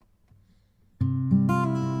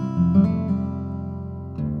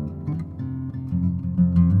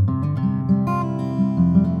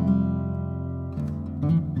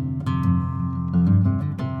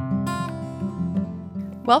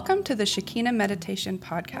Welcome to the Shekinah Meditation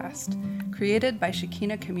Podcast, created by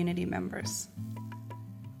Shekinah community members.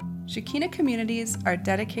 Shekinah communities are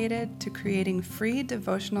dedicated to creating free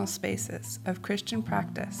devotional spaces of Christian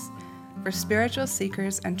practice for spiritual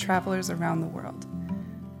seekers and travelers around the world.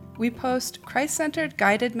 We post Christ-centered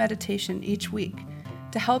guided meditation each week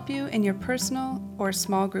to help you in your personal or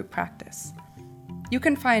small group practice. You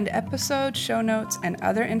can find episode show notes and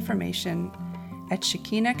other information at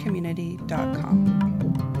shekinahcommunity.com.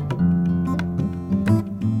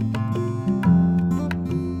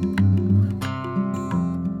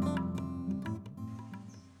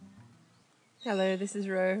 Hello, this is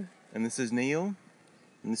Ro. And this is Neil,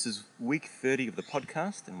 and this is week 30 of the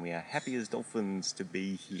podcast, and we are happy as dolphins to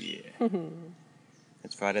be here.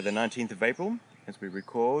 It's Friday the 19th of April, as we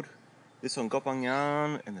record this on Koh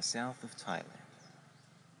Phangan in the south of Thailand.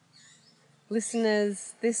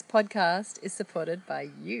 Listeners, this podcast is supported by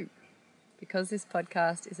you. Because this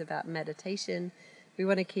podcast is about meditation, we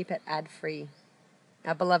want to keep it ad-free.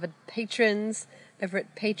 Our beloved patrons over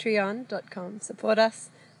at patreon.com support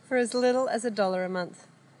us for as little as $1 a month.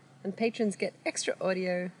 And patrons get extra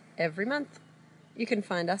audio every month. You can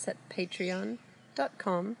find us at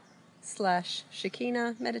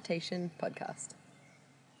patreon.com/Shekinah Meditation Podcast.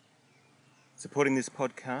 Supporting this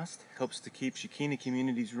podcast helps to keep Shekinah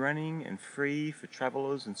communities running and free for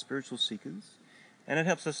travelers and spiritual seekers, and it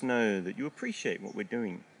helps us know that you appreciate what we're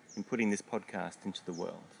doing in putting this podcast into the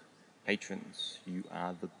world. Patrons, you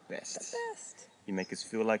are the best. The best. You make us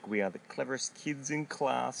feel like we are the cleverest kids in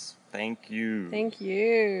class. Thank you. Thank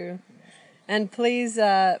you. And please,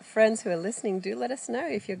 friends who are listening, do let us know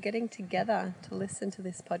if you're getting together to listen to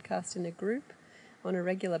this podcast in a group on a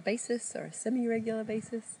regular basis or a semi-regular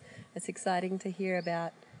basis. It's exciting to hear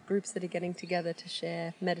about groups that are getting together to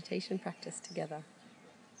share meditation practice together.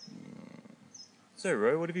 So,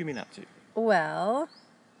 Ro, what have you been up to? Well,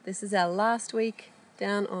 this is our last week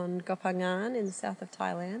down on Koh Phangan in the south of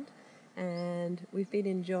Thailand. And we've been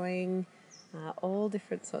enjoying all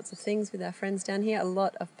different sorts of things with our friends down here. A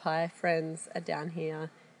lot of Pai friends are down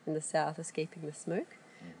here in the south escaping the smoke.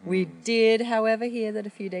 Mm-hmm. We did, however, hear that a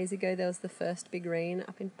few days ago there was the first big rain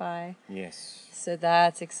up in Pai. Yes. So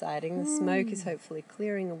that's exciting. The smoke is hopefully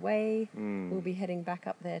clearing away. We'll be heading back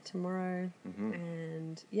up there tomorrow. Mm-hmm.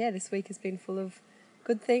 And yeah, this week has been full of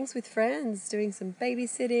good things with friends, doing some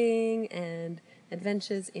babysitting and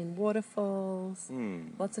adventures in waterfalls.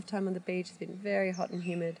 Lots of time on the beach. It's been very hot and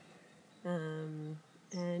humid. And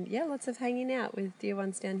yeah, lots of hanging out with dear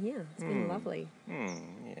ones down here. It's been lovely.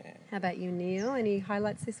 Yeah. How about you, Neil? Any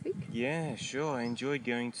highlights this week? Yeah, sure. I enjoyed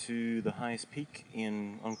going to the highest peak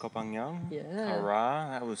on Koh Phangan. Yeah. Kara.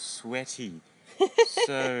 That was sweaty.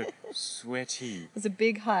 So sweaty. It was a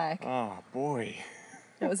big hike. Oh, boy.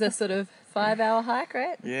 It was a sort of 5-hour hike,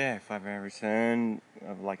 right? Yeah, 5-hour return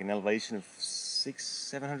of like an elevation of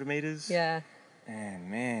 600-700 meters. Yeah. And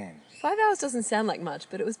man, 5 hours doesn't sound like much,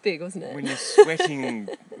 but it was big, wasn't it? when you're sweating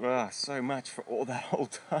so much for all that whole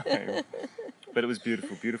time. But it was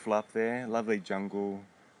beautiful, beautiful up there. Lovely jungle.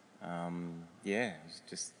 It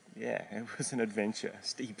was an adventure.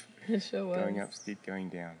 Steep. It sure was. Going up, steep, going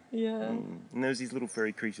down. Yeah. And there was these little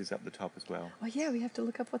furry creatures up the top as well. Oh yeah, we have to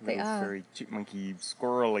look up what they Little are. furry, chipmunky,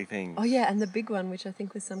 squirrely things. Oh yeah, and the big one, which I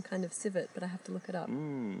think was some kind of civet, but I have to look it up.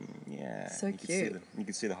 Yeah. So you cute. You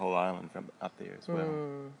could see the whole island from up there as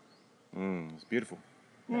well. It's beautiful.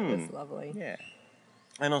 That was lovely. Yeah.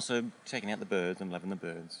 And also checking out the birds. I'm loving the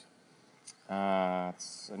birds.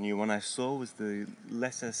 It's a new one I saw was the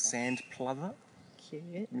lesser sand plover.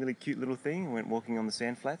 Cute. Really cute little thing. I went walking on the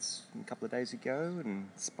sand flats a couple of days ago and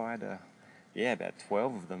spied about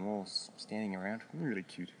 12 of them all standing around. Really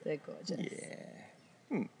cute. They're gorgeous.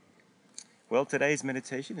 Yeah. Well, today's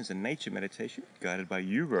meditation is a nature meditation guided by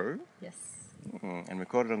Ro. Yes. And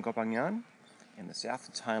recorded on Koh Phangan in the south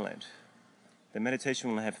of Thailand. The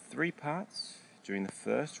meditation will have 3 parts. During the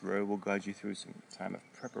first, Ro will guide you through some time of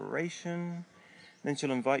preparation. Then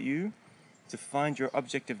she'll invite you to find your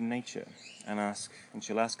object of nature and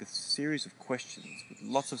she'll ask a series of questions with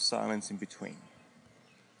lots of silence in between.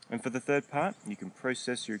 And for the third part, you can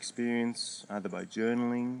process your experience either by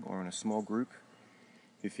journaling or in a small group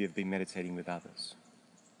if you've been meditating with others.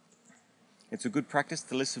 It's a good practice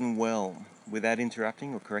to listen well without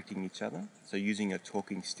interrupting or correcting each other, so using a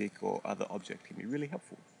talking stick or other object can be really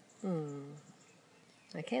helpful.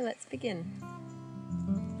 Okay, let's begin.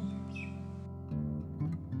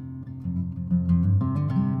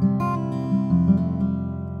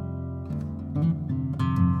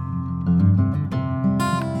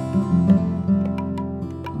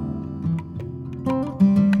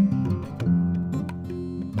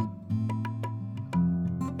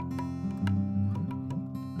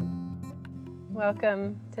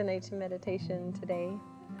 Welcome to Nature Meditation today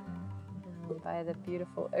by the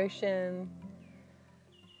beautiful ocean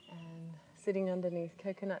and sitting underneath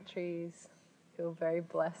coconut trees. I feel very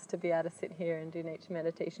blessed to be able to sit here and do nature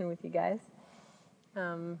meditation with you guys.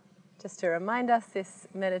 Just to remind us, this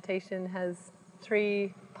meditation has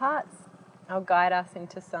 3 parts. I'll guide us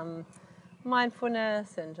into some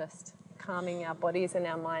mindfulness and just calming our bodies and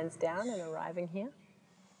our minds down and arriving here.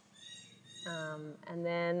 And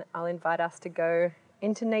then I'll invite us to go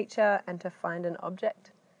into nature and to find an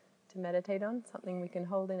object to meditate on, something we can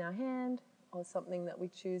hold in our hand or something that we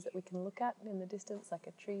choose that we can look at in the distance, like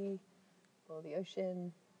a tree or the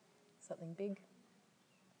ocean, something big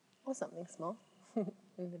or something small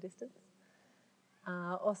in the distance,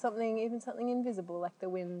 or something invisible like the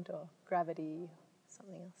wind or gravity,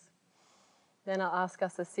 something else. Then I'll ask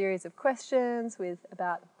us a series of questions with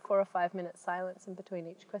about 4 or 5 minutes silence in between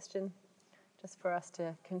each question, just for us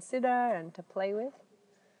to consider and to play with.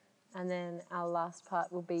 And then our last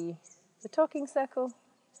part will be the talking circle,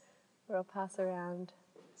 where I'll pass around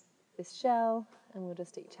this shell and we'll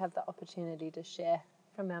just each have the opportunity to share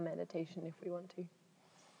from our meditation if we want to.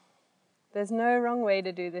 There's no wrong way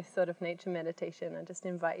to do this sort of nature meditation. I just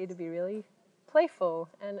invite you to be really playful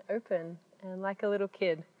and open and like a little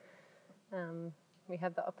kid. We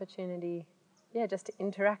have the opportunity just to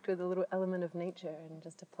interact with a little element of nature and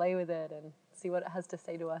just to play with it and see what it has to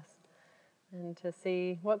say to us and to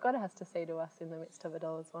see what God has to say to us in the midst of it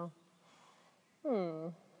all as well.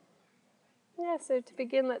 So to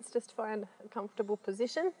begin, let's just find a comfortable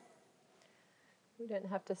position. We don't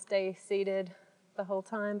have to stay seated the whole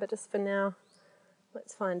time, but just for now,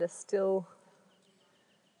 let's find a still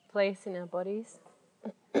place in our bodies.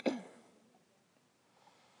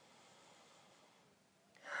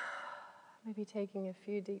 Maybe taking a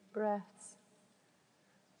few deep breaths,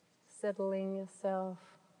 settling yourself.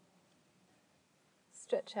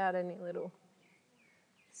 Stretch out any little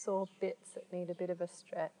sore bits that need a bit of a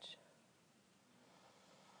stretch.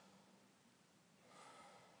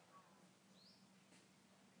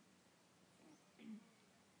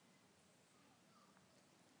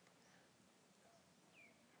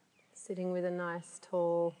 Sitting with a nice,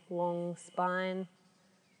 tall, long spine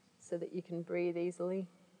so that you can breathe easily.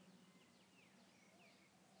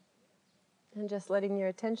 And just letting your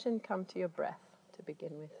attention come to your breath to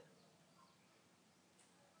begin with.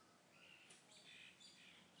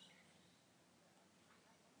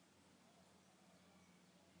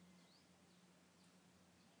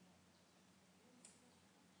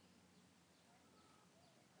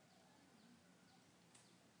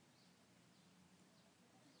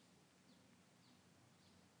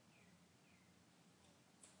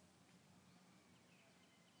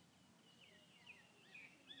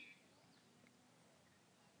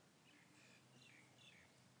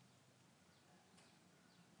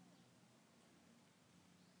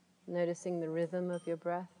 Noticing the rhythm of your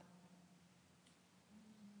breath.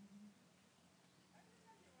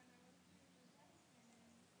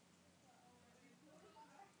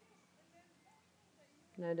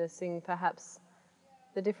 Noticing perhaps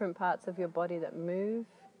the different parts of your body that move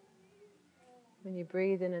when you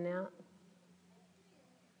breathe in and out.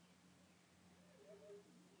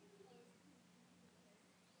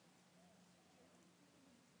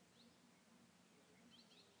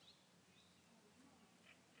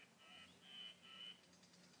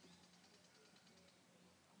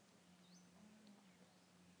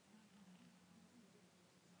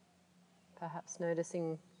 Perhaps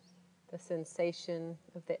noticing the sensation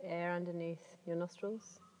of the air underneath your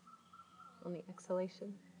nostrils on the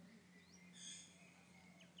exhalation.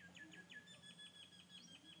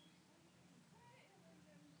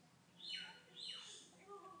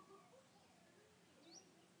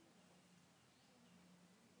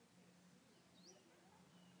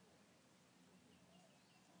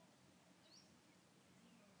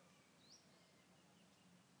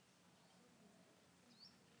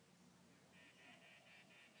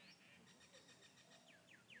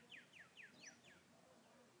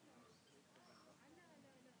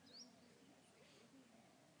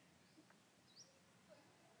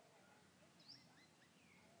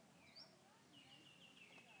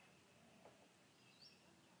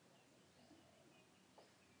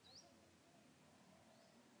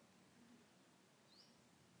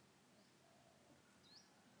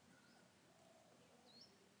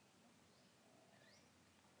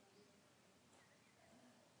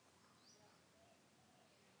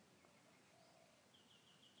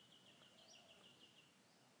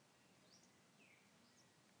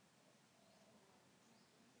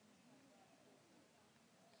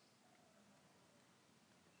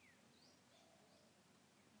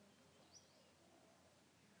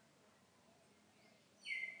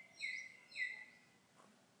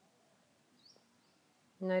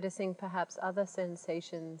 Noticing perhaps other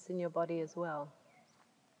sensations in your body as well,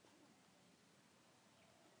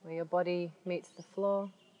 where your body meets the floor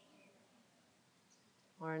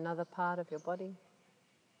or another part of your body.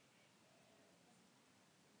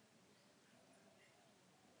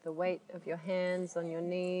 The weight of your hands on your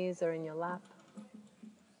knees or in your lap.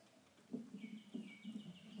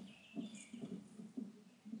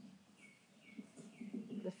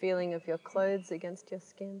 The feeling of your clothes against your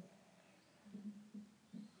skin.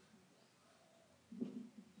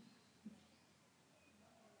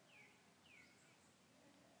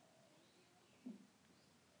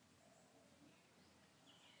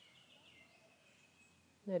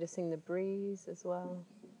 Noticing the breeze as well.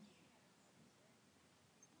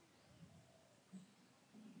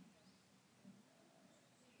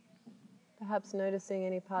 Perhaps noticing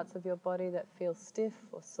any parts of your body that feel stiff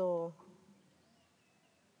or sore.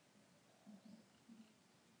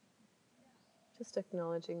 Just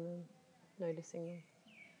acknowledging them, noticing them.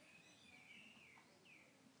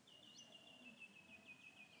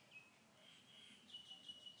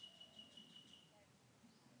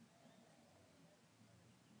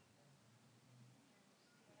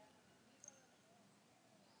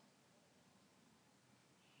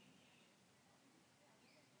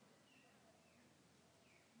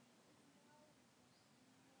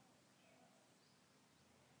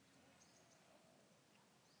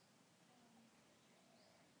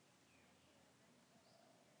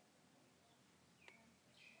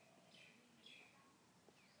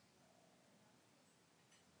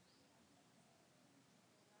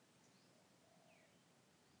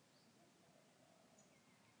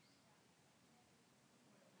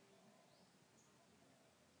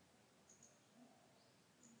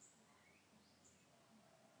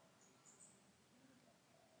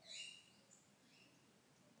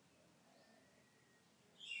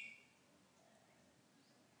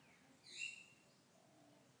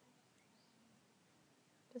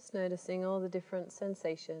 Just noticing all the different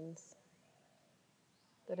sensations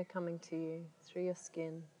that are coming to you through your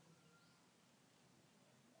skin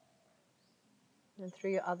and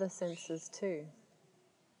through your other senses too.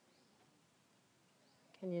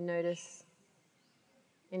 Can you notice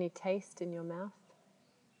any taste in your mouth?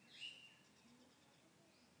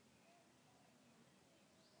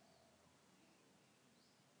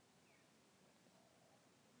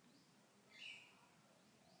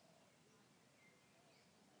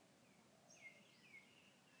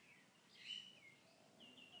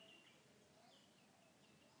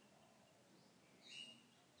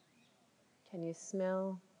 Can you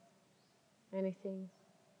smell anything?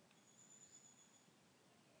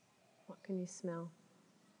 What can you smell?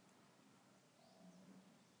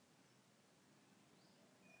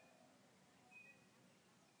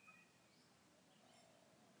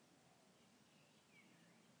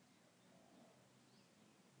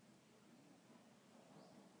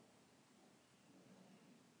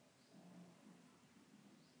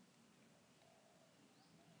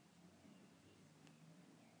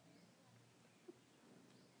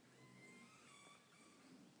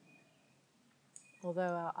 Although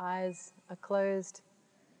our eyes are closed,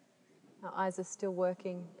 our eyes are still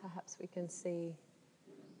working. Perhaps we can see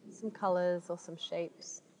some colors or some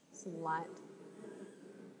shapes, some light.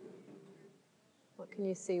 What can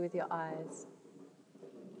you see with your eyes?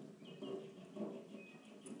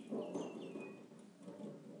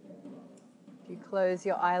 If you close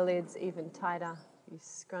your eyelids even tighter, you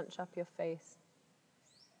scrunch up your face.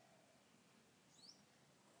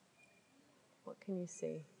 What can you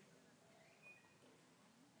see?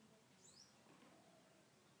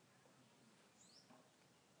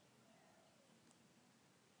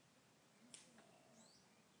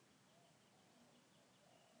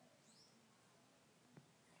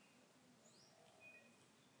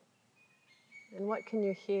 And what can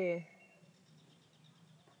you hear?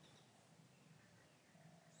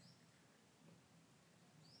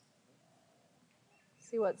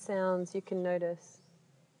 See what sounds you can notice,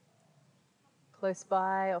 close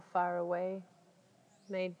by or far away,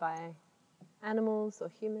 made by animals or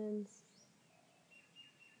humans.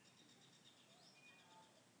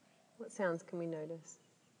 What sounds can we notice?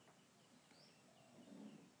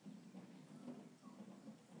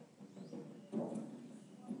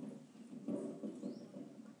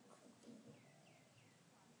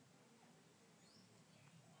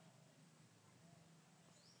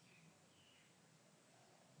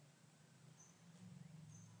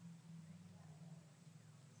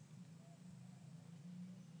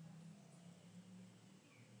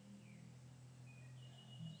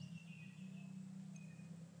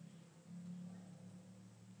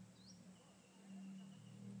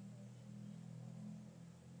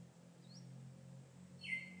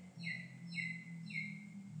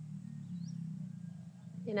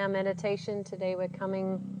 In our meditation today, we're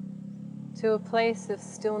coming to a place of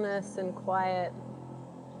stillness and quiet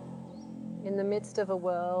in the midst of a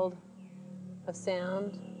world of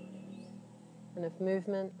sound and of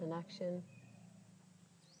movement and action.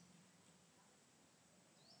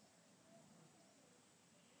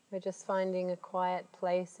 We're just finding a quiet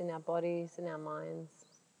place in our bodies and our minds,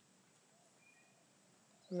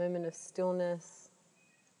 a moment of stillness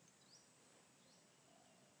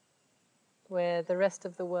where the rest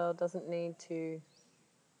of the world doesn't need to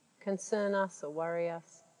concern us or worry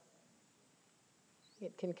us.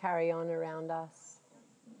 It can carry on around us.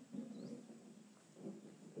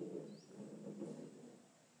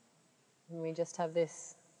 And we just have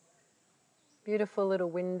this beautiful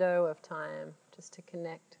little window of time just to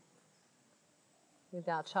connect with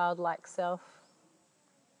our childlike self,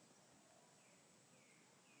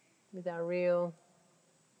 with our real,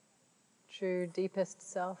 true, deepest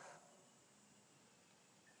self,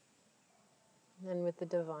 and with the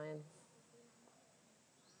divine.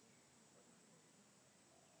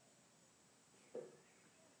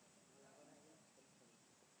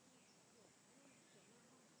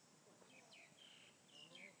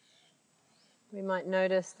 We might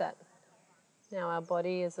notice that now our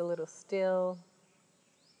body is a little still.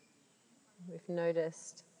 We've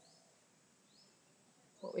noticed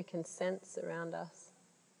what we can sense around us.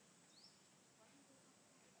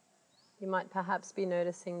 You might perhaps be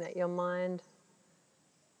noticing that your mind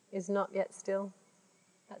is not yet still.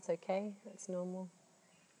 That's okay, that's normal.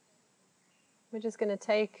 We're just going to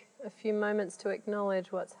take a few moments to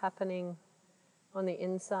acknowledge what's happening on the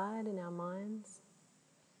inside in our minds.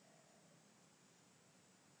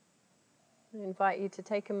 I invite you to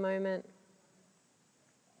take a moment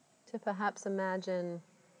to perhaps imagine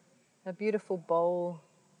a beautiful bowl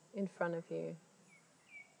in front of you.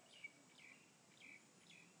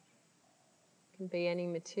 It can be any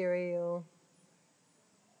material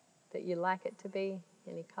that you like it to be,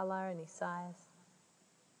 any color, any size.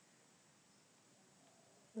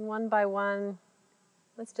 And one by one,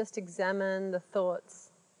 let's just examine the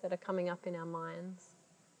thoughts that are coming up in our minds.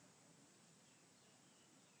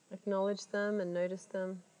 Acknowledge them and notice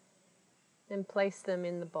them, and place them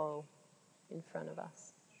in the bowl in front of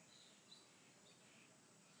us.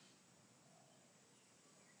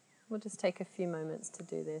 We'll just take a few moments to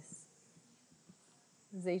do this.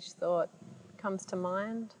 As each thought comes to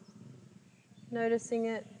mind, noticing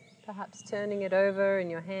it, perhaps turning it over in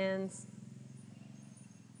your hands,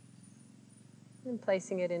 and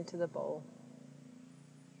placing it into the bowl.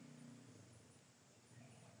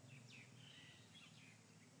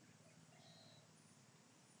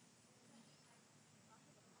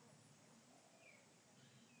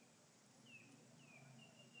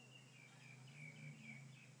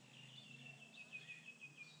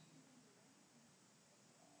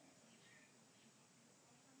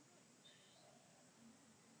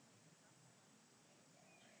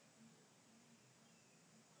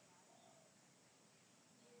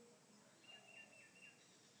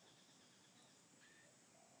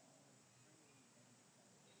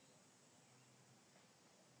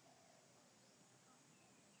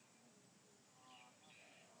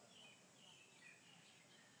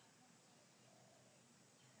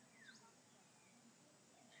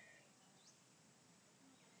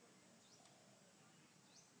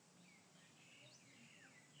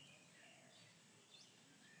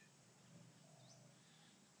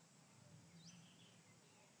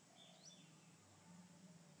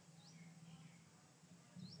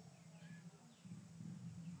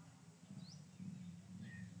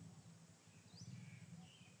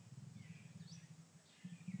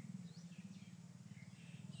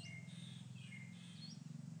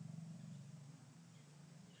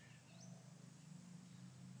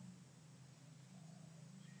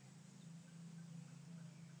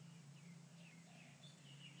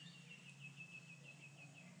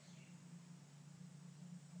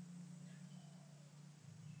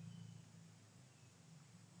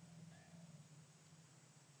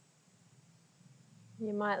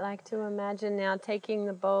 You might like to imagine now taking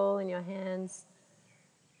the bowl in your hands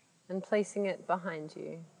and placing it behind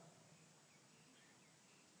you.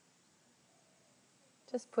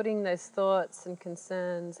 Just putting those thoughts and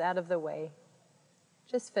concerns out of the way,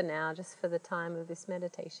 just for now, just for the time of this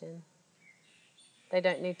meditation. They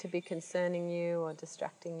don't need to be concerning you or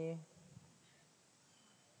distracting you.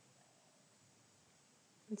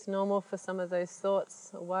 It's normal for some of those thoughts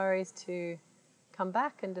or worries to come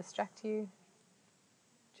back and distract you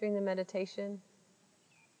during the meditation.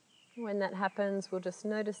 When that happens, we'll just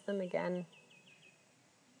notice them again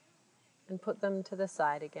and put them to the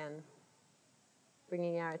side again,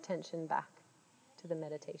 bringing our attention back to the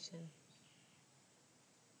meditation.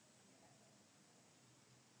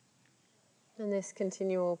 And this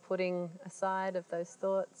continual putting aside of those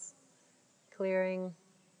thoughts, clearing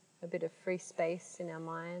a bit of free space in our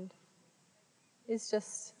mind, is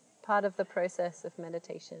just part of the process of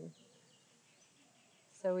meditation.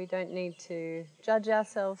 So we don't need to judge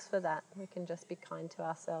ourselves for that. We can just be kind to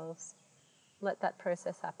ourselves. Let that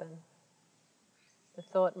process happen. The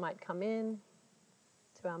thought might come in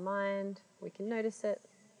to our mind. We can notice it,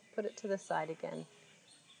 put it to the side again,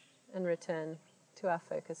 and return to our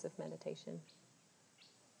focus of meditation.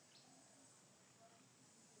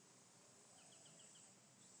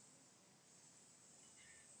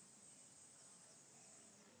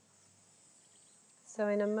 So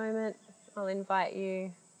in a moment, I'll invite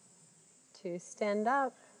you to stand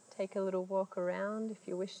up, take a little walk around if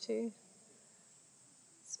you wish to.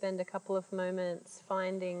 Spend a couple of moments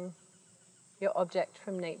finding your object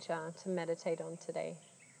from nature to meditate on today.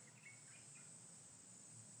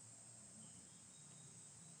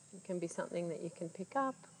 It can be something that you can pick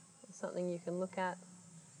up, or something you can look at,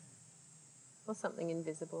 or something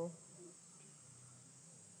invisible.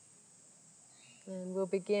 And we'll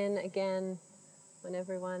begin again when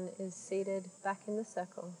everyone is seated back in the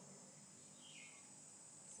circle.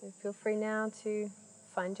 So feel free now to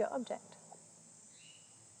find your object.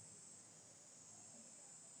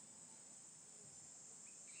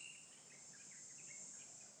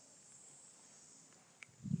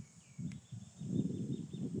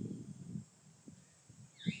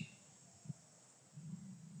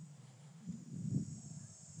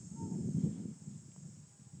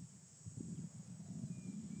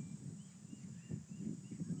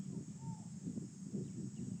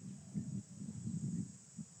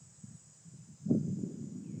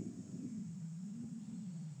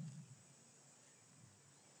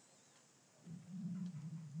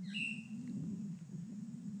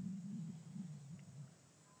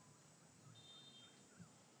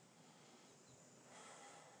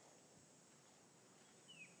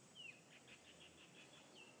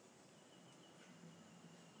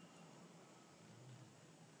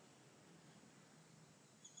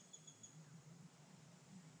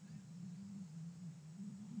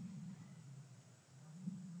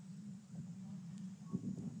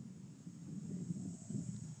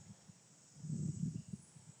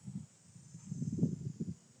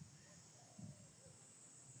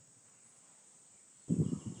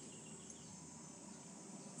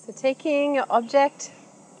 So taking your object,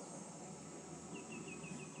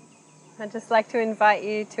 I'd just like to invite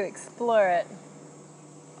you to explore it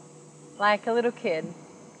like a little kid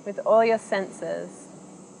with all your senses.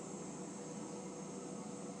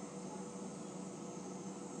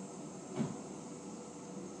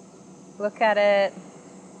 Look at it,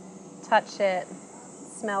 touch it,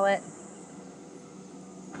 smell it,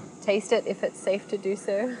 taste it if it's safe to do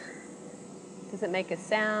so. Does it make a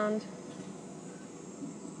sound?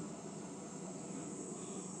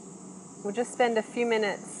 We'll just spend a few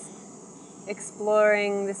minutes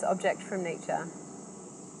exploring this object from nature.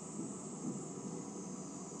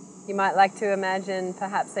 You might like to imagine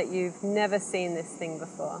perhaps that you've never seen this thing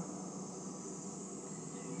before,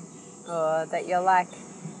 or that you're like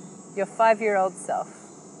your 5-year-old self.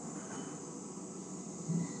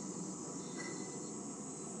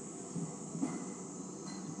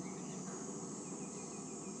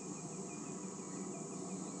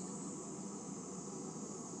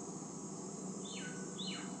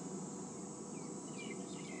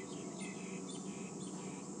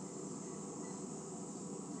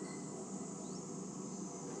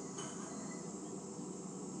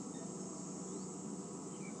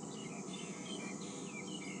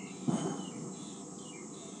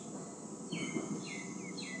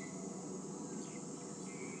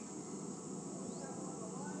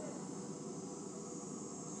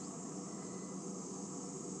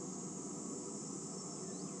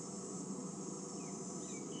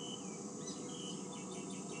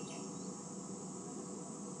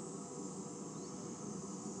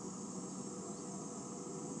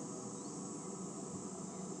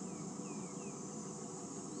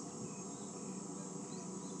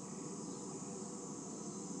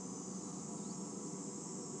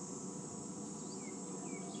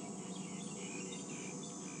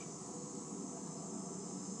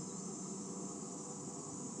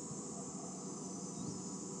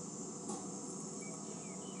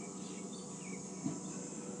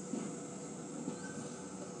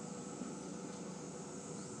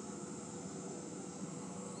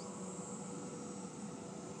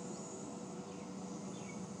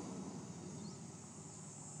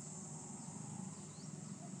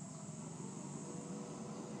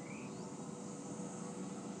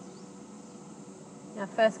 Our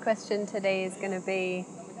first question today is going to be,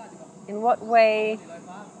 in what way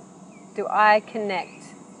do I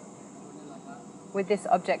connect with this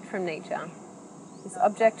object from nature? This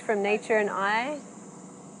object from nature and I,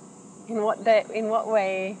 in what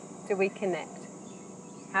way do we connect?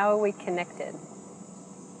 How are we connected?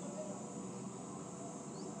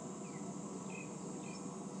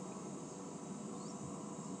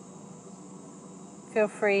 Feel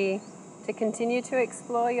free to continue to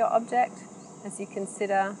explore your object as you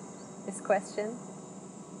consider this question.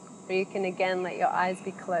 Or you can again let your eyes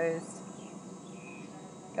be closed.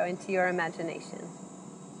 Go into your imagination.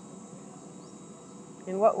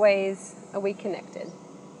 In what ways are we connected?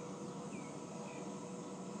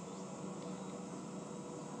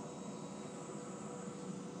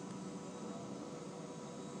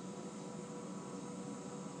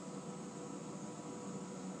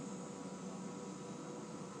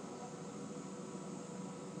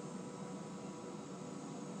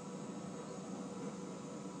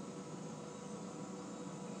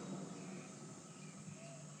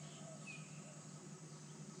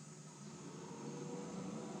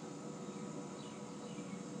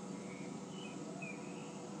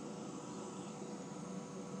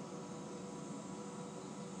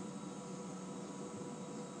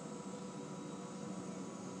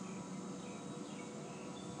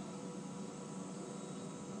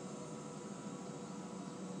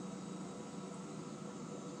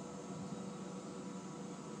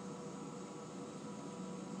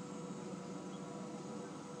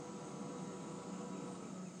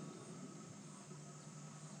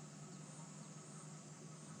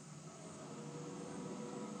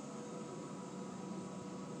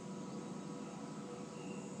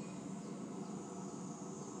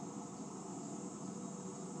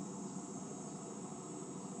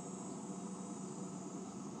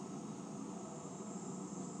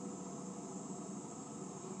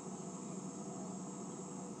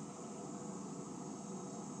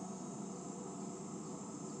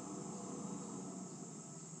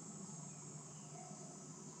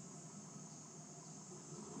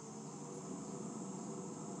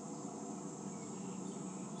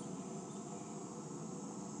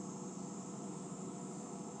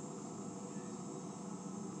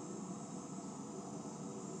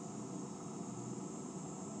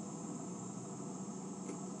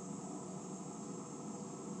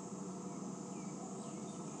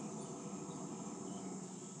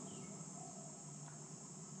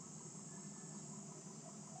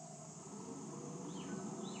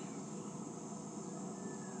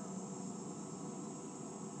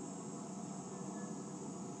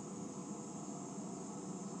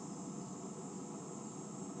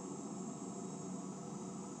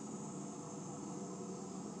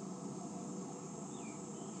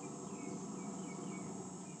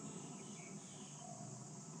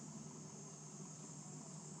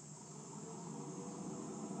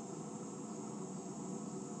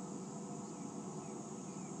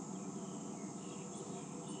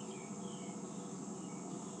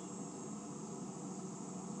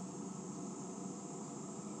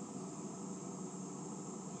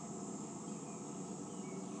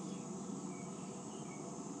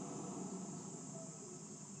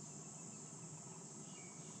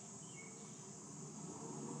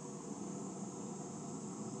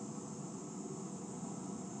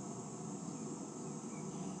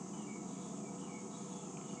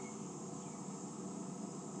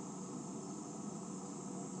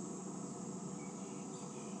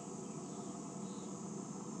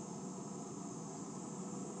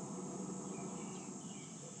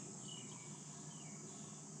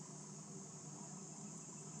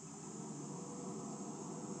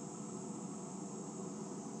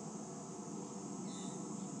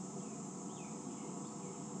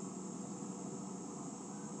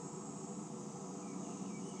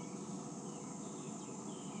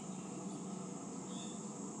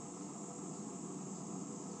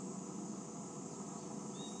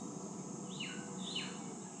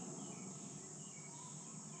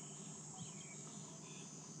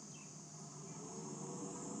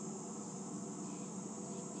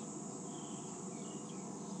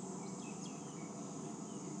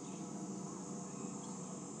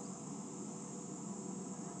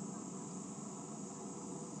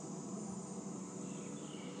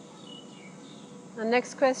 Our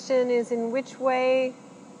next question is, in which ways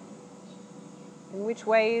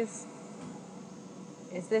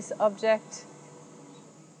is this object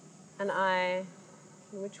and I,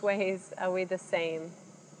 in which ways are we the same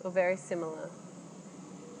or very similar?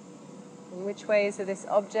 In which ways are this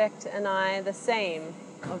object and I the same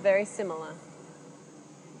or very similar?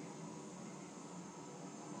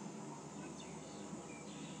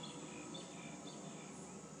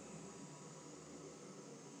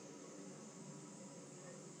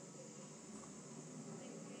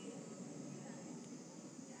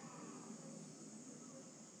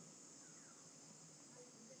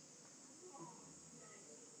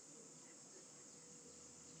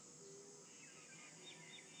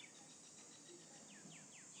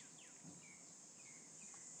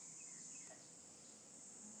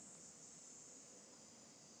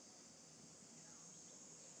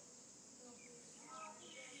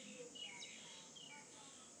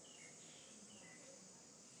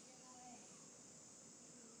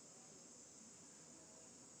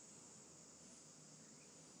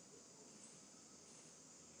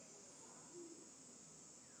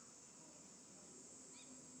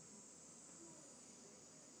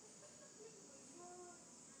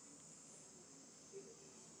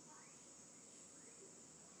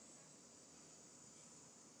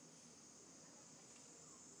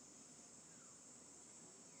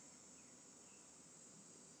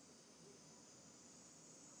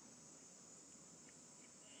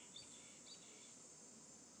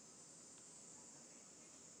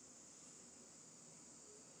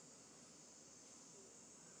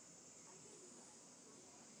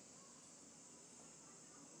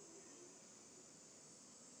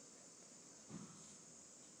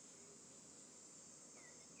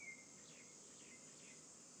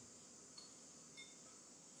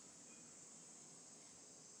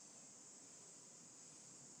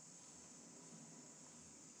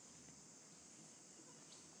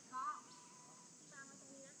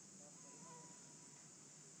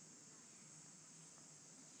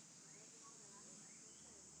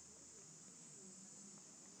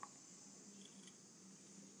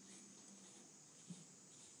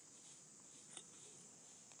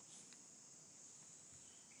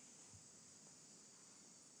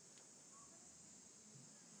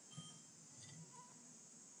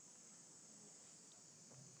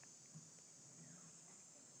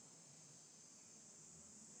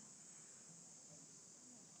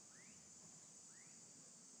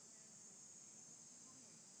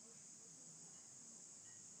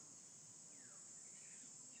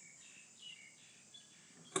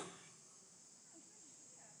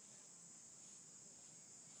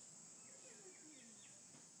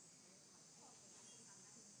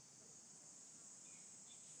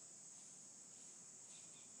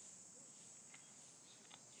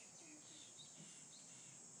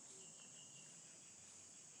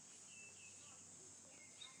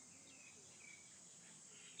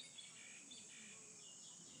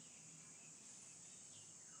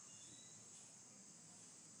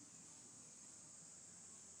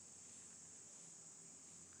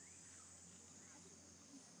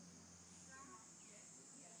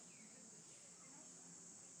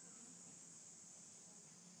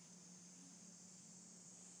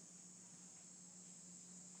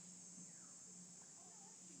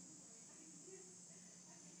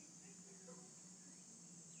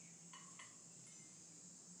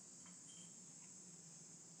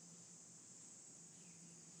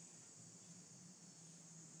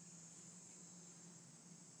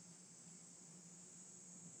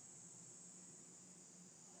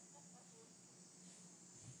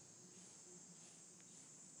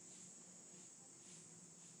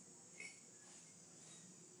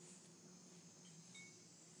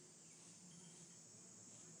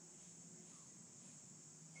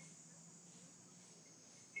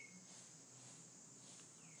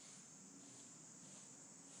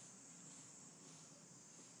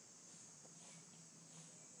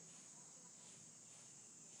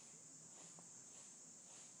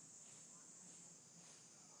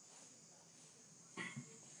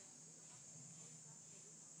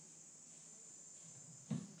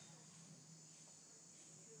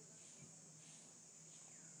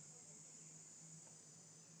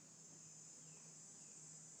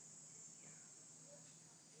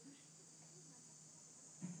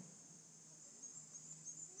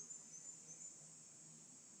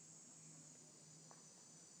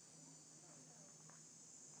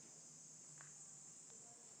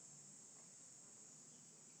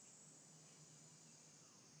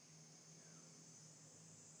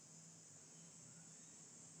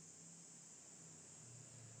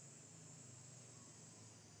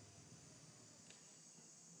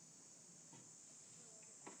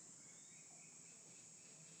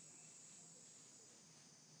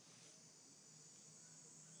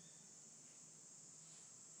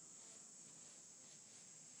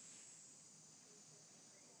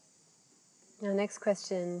 Our next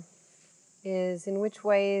question is, in which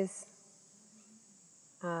ways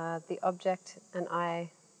are the object and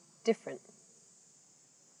I different?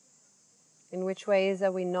 In which ways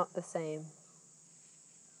are we not the same?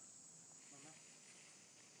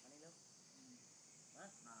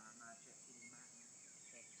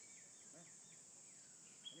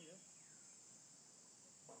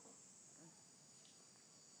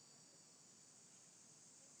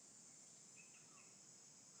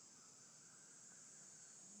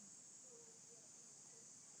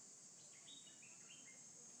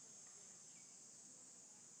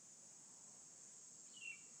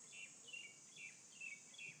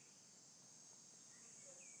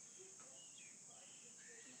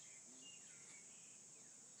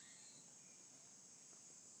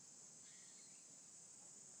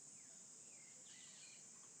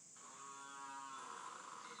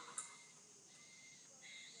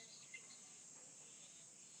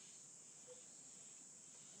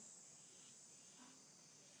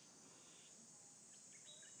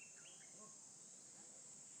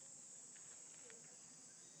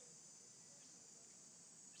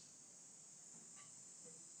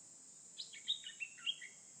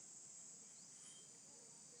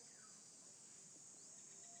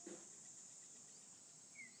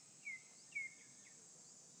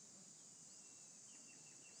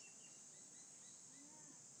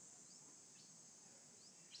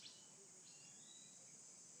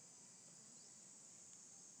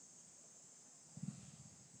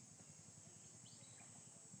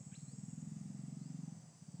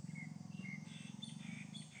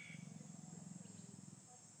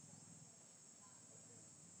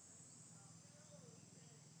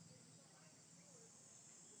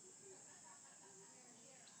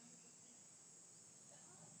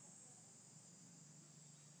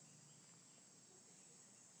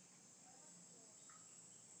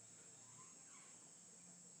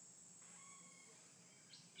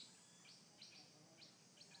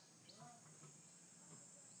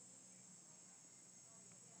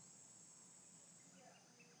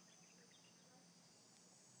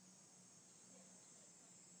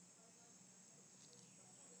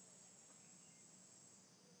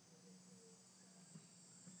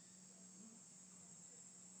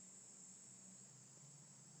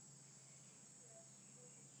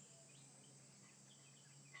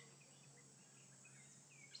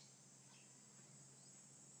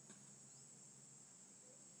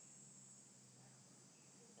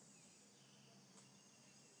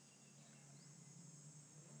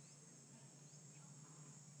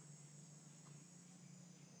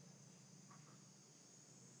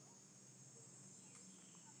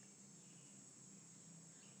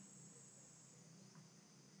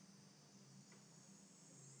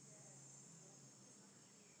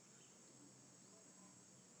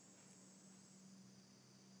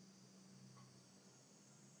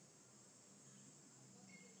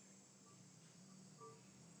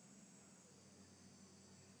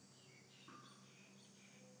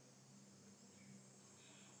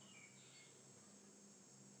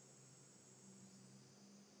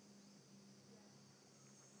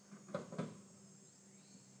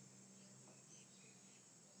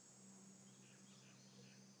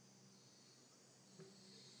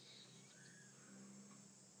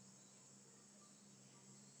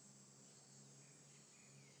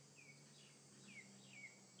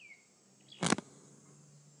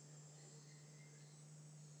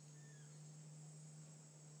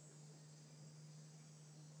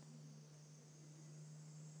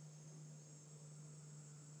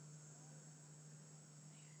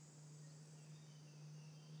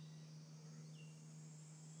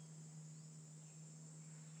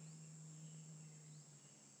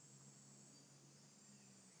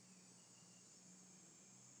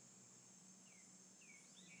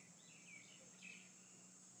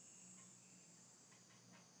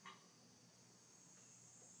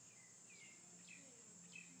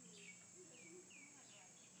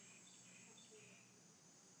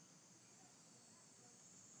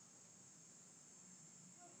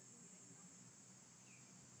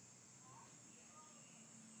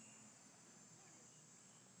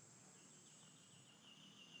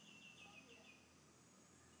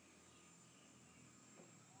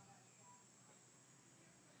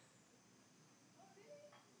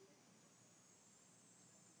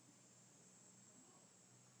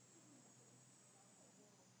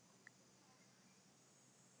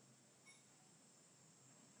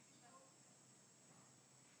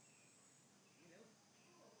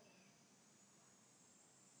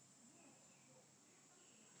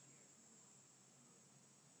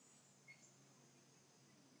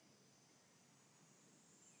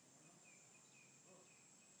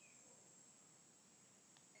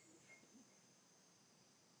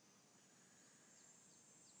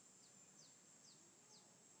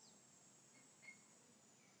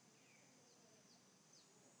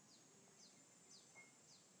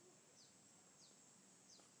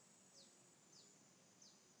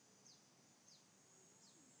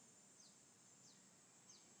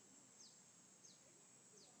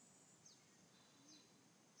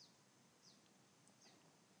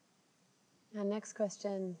 Our next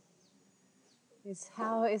question is,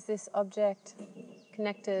 how is this object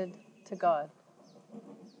connected to God?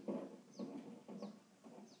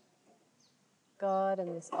 God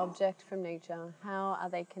and this object from nature, how are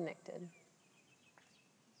they connected?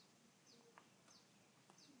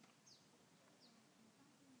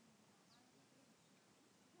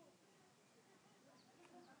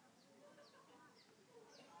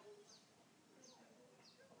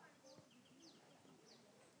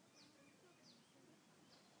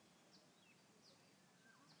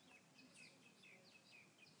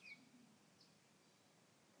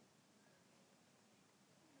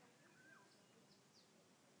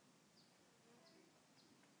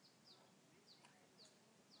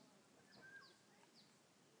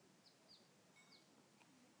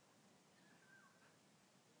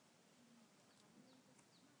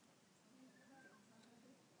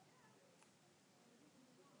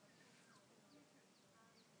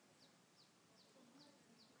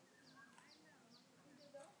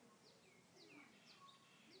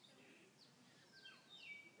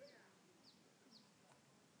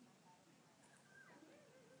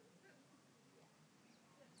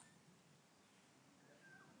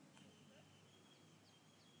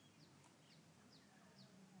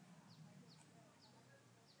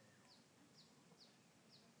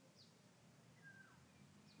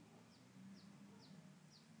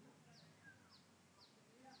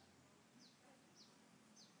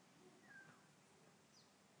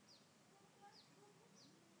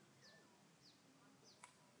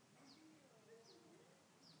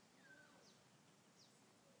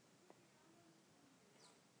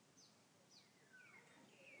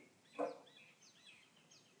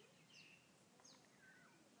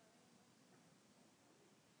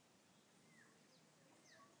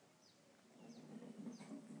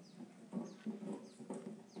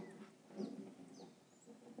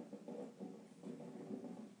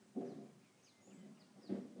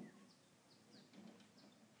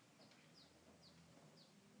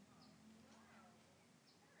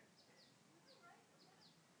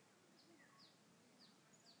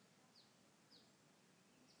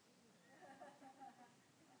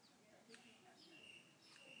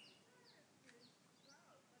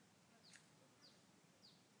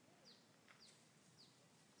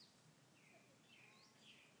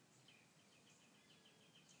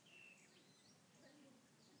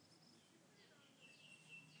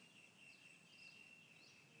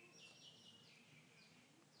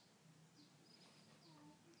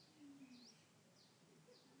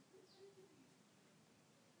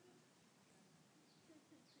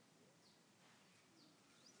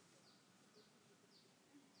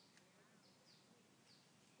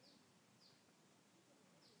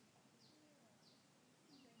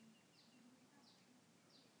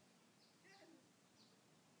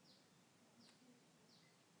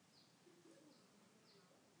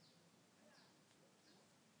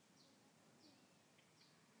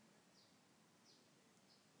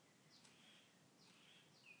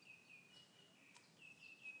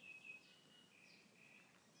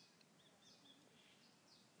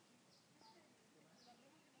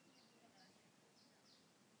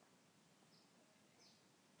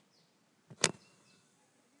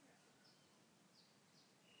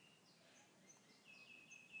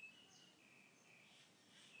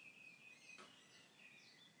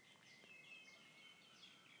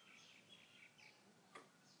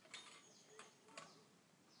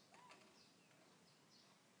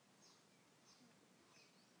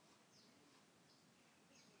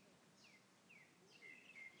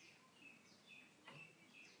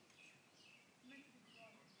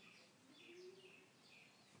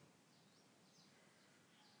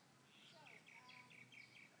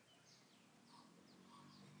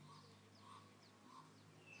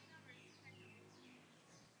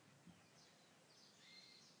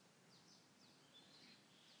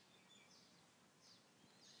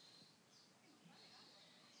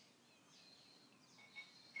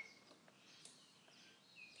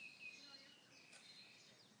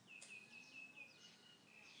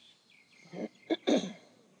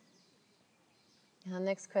 Our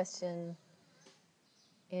next question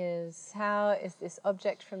is, how is this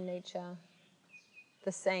object from nature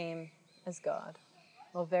the same as God,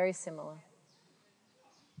 or very similar?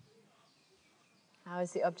 How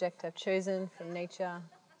is the object I've chosen from nature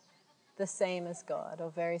the same as God, or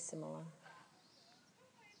very similar?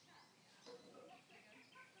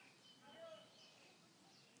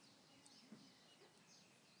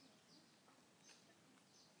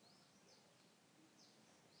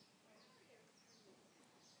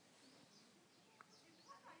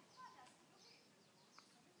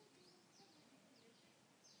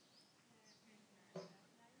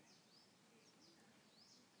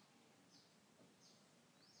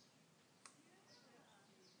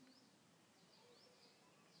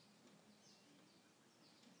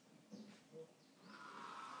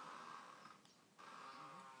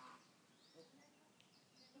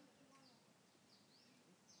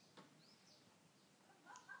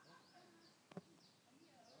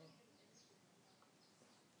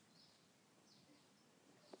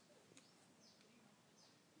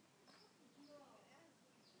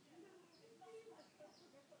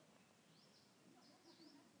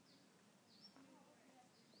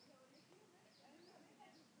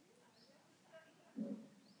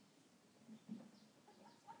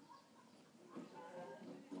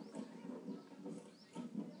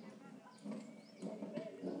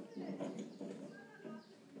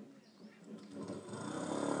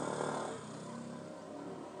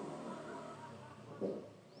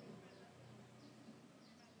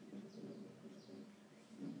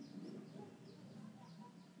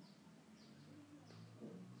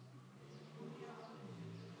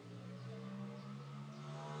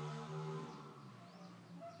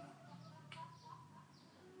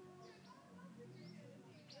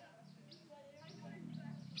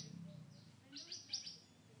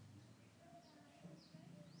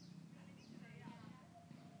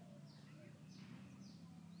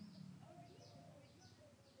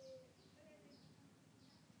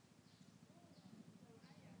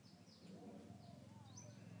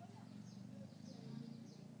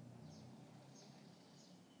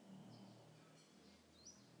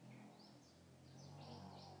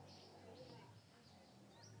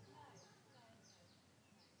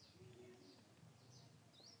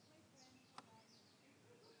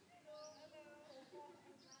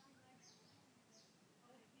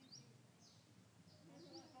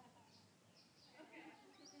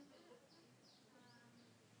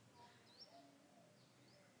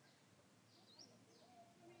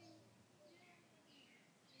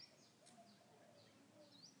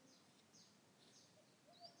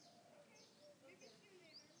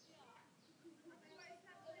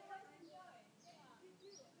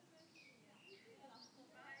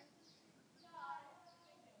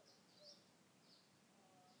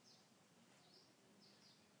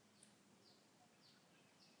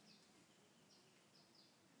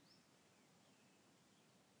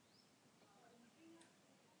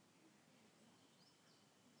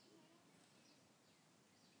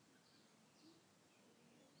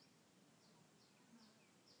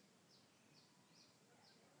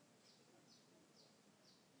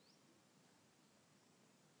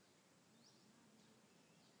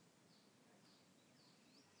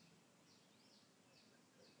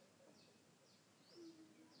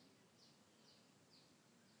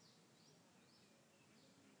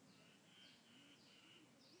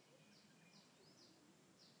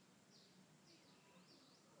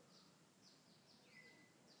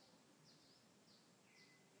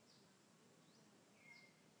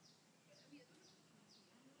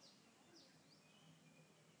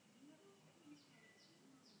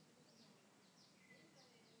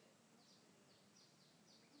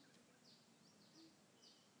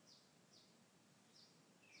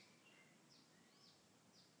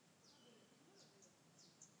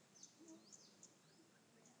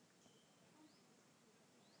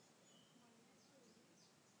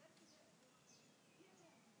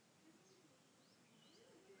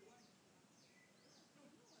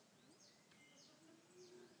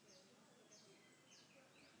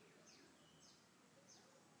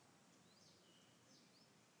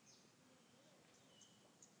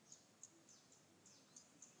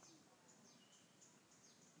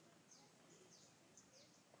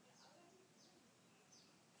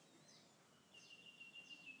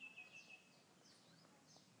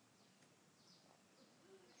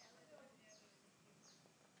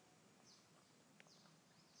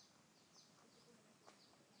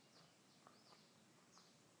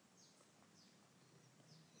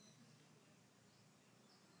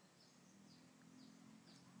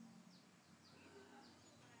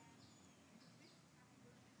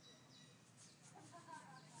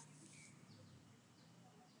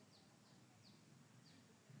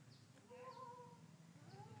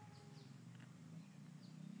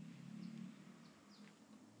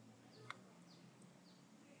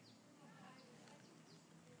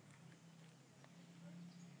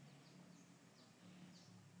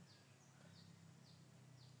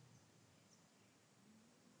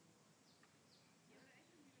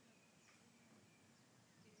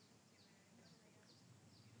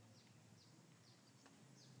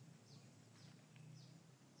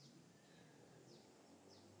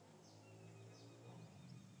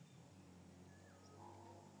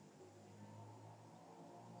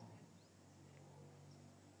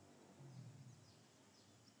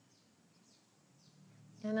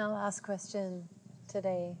 And our last question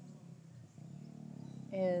today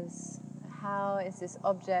is, how is this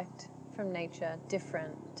object from nature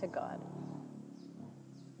different to God?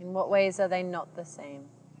 In what ways are they not the same?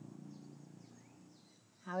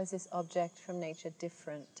 How is this object from nature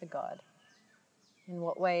different to God? In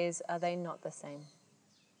what ways are they not the same?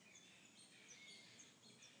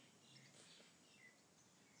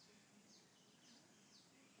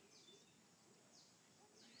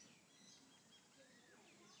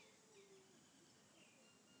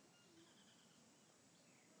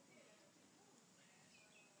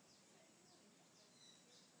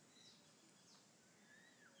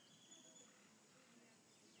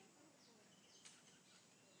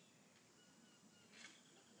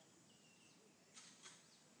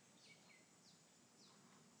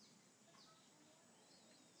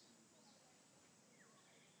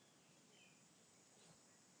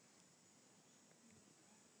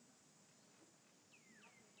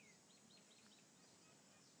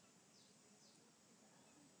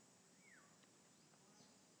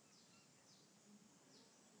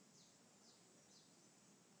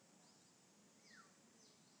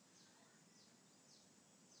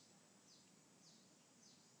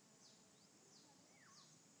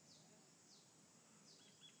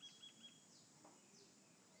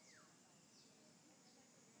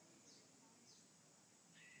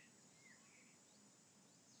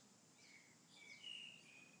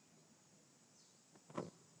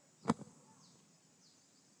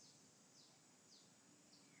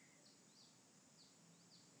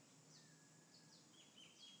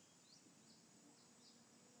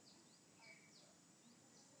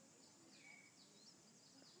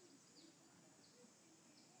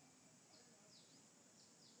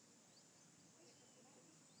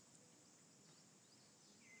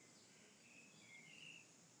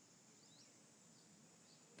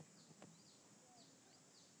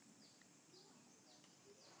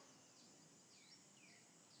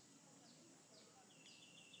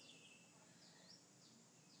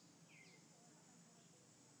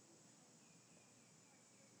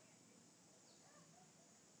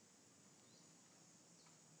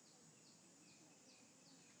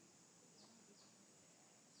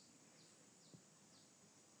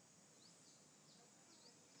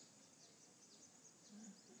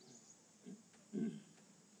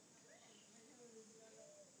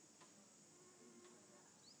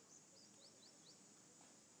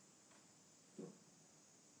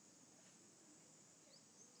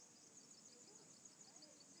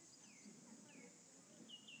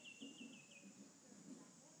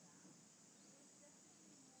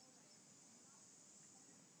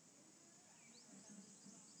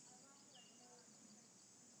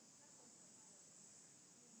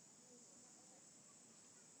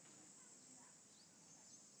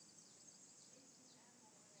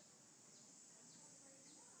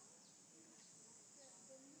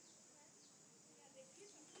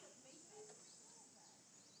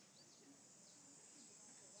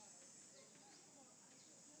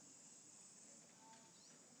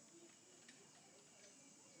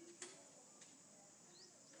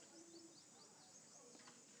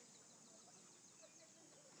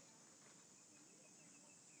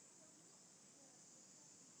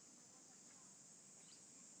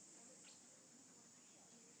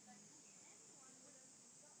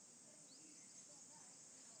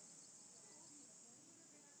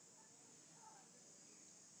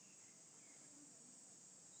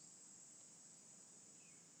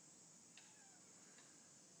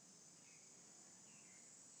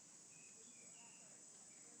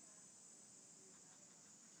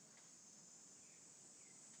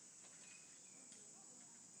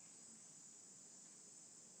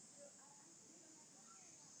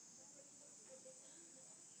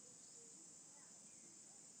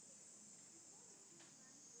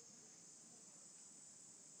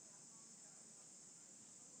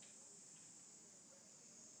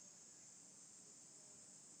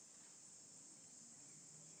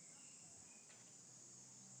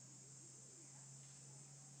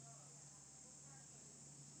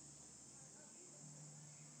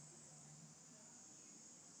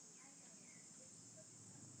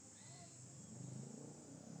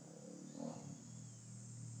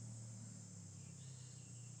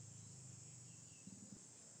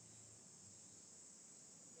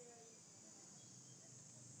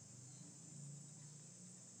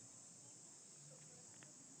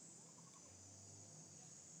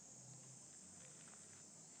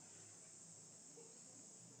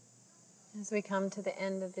 As we come to the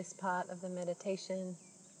end of this part of the meditation,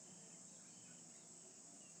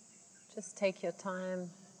 just take your time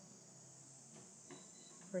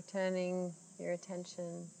returning your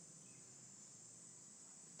attention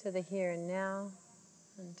to the here and now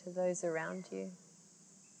and to those around you.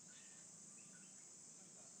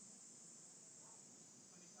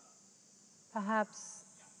 Perhaps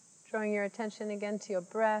drawing your attention again to your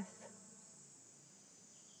breath.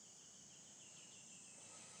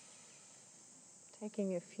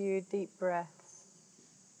 Taking a few deep breaths.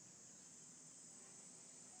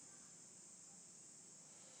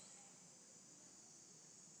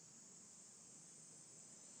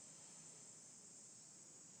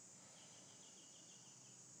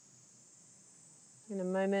 In a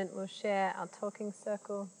moment, we'll share our talking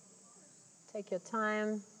circle. Take your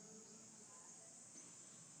time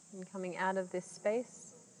in coming out of this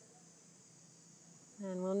space.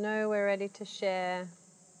 And we'll know we're ready to share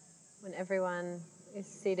when everyone is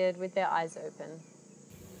seated with their eyes open.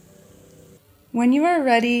 When you are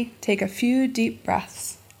ready, take a few deep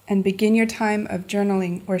breaths and begin your time of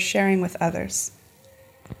journaling or sharing with others.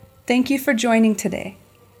 Thank you for joining today.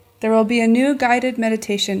 There will be a new guided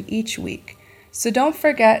meditation each week, so don't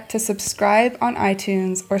forget to subscribe on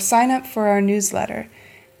iTunes or sign up for our newsletter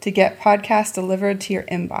to get podcasts delivered to your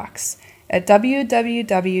inbox at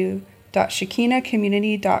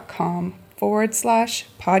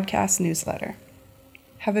www.shekinahcommunity.com/podcast newsletter.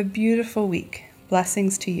 Have a beautiful week.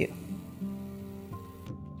 Blessings to you.